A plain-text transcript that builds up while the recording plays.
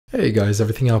Hey guys,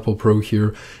 Everything Apple Pro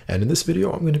here, and in this video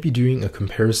I'm going to be doing a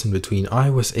comparison between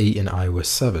iOS 8 and iOS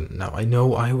 7. Now I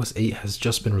know iOS 8 has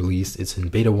just been released, it's in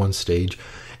beta 1 stage,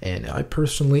 and I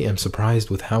personally am surprised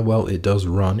with how well it does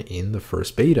run in the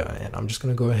first beta, and I'm just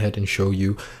going to go ahead and show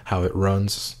you how it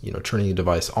runs, turning the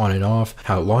device on and off,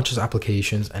 how it launches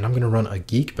applications, and I'm going to run a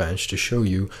Geekbench to show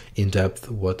you in depth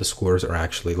what the scores are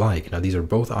actually like. Now these are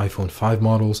both iPhone 5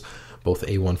 models, both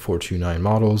A1429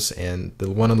 models, and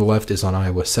the one on the left is on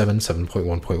iOS 7,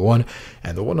 7.1.1,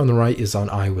 and the one on the right is on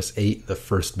iOS 8, the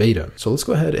first beta. So let's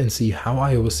go ahead and see how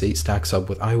iOS 8 stacks up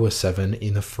with iOS 7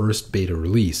 in the first beta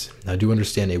release. Now, I do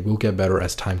understand it will get better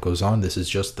as time goes on. This is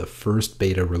just the first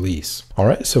beta release.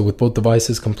 Alright, so with both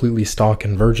devices completely stock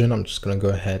and virgin, I'm just going to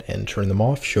go ahead and turn them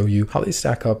off, show you how they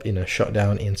stack up in a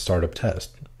shutdown and startup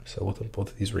test. So with both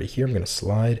of these right here, I'm going to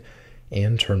slide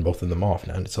and turn both of them off.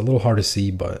 Now, it's a little hard to see,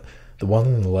 but the one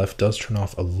on the left does turn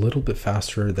off a little bit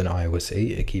faster than iOS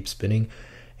 8. It keeps spinning,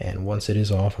 and once it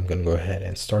is off, I'm going to go ahead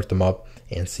and start them up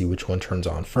and see which one turns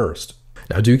on first.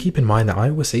 Now do keep in mind that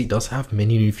iOS 8 does have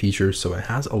many new features, so it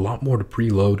has a lot more to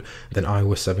preload than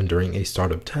iOS 7 during a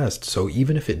startup test. So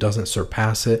even if it doesn't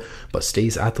surpass it, but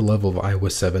stays at the level of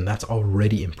iOS 7, that's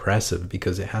already impressive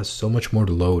because it has so much more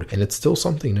to load, and it's still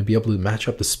something to be able to match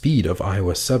up the speed of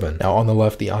iOS 7. Now on the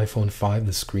left, the iPhone 5,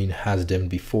 the screen has dimmed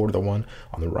before the one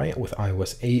on the right with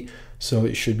iOS 8, so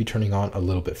it should be turning on a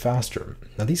little bit faster.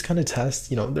 Now these kind of tests,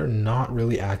 they're not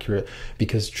really accurate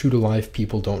because true to life,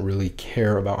 people don't really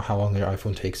care about how long their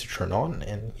iPhone takes to turn on.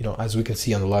 And as we can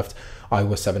see on the left,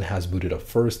 iOS 7 has booted up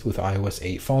first with iOS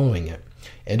 8 following it.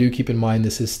 And do keep in mind,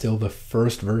 this is still the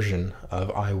first version of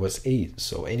iOS 8,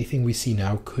 so anything we see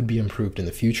now could be improved in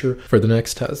the future. For the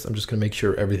next test, I'm just going to make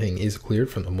sure everything is cleared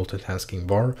from the multitasking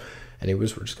bar.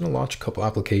 Anyways, we're just going to launch a couple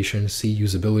applications, see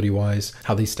usability-wise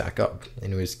how they stack up.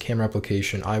 Anyways, camera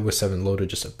application, iOS 7 loaded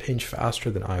just a pinch faster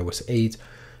than iOS 8.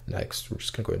 Next, we're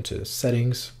just going to go into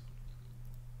settings.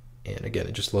 And again,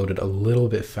 it just loaded a little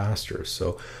bit faster.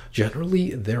 So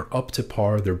generally, they're up to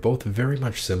par. They're both very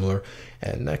much similar.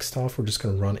 And next off, we're just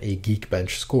going to run a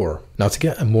Geekbench score. Now, to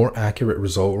get a more accurate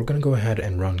result, we're going to go ahead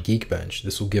and run Geekbench.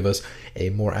 This will give us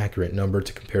a more accurate number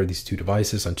to compare these two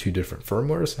devices on two different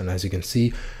firmwares. And as you can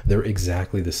see, they're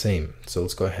exactly the same. So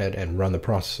let's go ahead and run the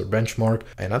processor benchmark.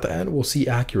 And at the end, we'll see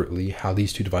accurately how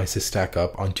these two devices stack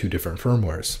up on two different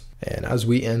firmwares. And as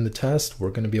we end the test,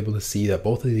 we're going to be able to see that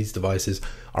both of these devices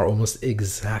are almost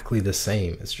exactly the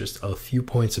same. It's just a few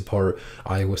points apart.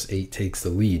 iOS 8 takes the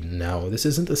lead. Now, this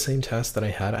isn't the same test that I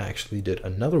had. I actually did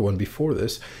another one before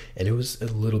this, and it was a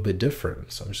little bit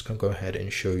different. So I'm just going to go ahead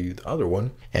and show you the other one.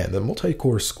 And the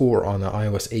multi-core score on the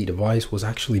iOS 8 device was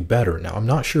actually better. Now, I'm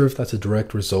not sure if that's a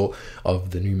direct result of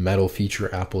the new Metal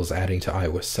feature Apple is adding to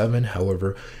iOS 7.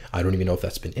 However, I don't even know if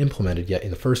that's been implemented yet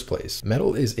in the first place.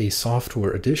 Metal is a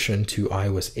software addition to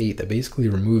iOS 8 that basically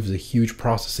removes a huge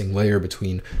processing layer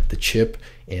between the chip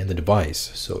and the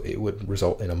device, so it would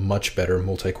result in a much better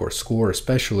multi-core score,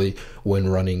 especially when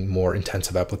running more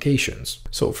intensive applications.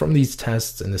 So from these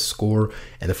tests and this score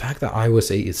and the fact that iOS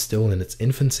 8 is still in its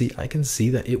infancy, I can see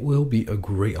that it will be a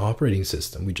great operating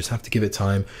system. We just have to give it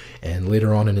time, and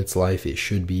later on in its life it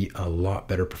should be a lot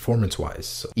better performance wise.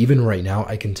 So even right now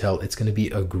I can tell it's going to be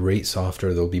a great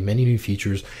software. There'll be many new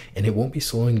features and it won't be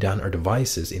slowing down our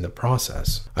devices in the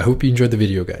process. I hope you enjoyed the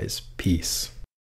video, guys. Peace.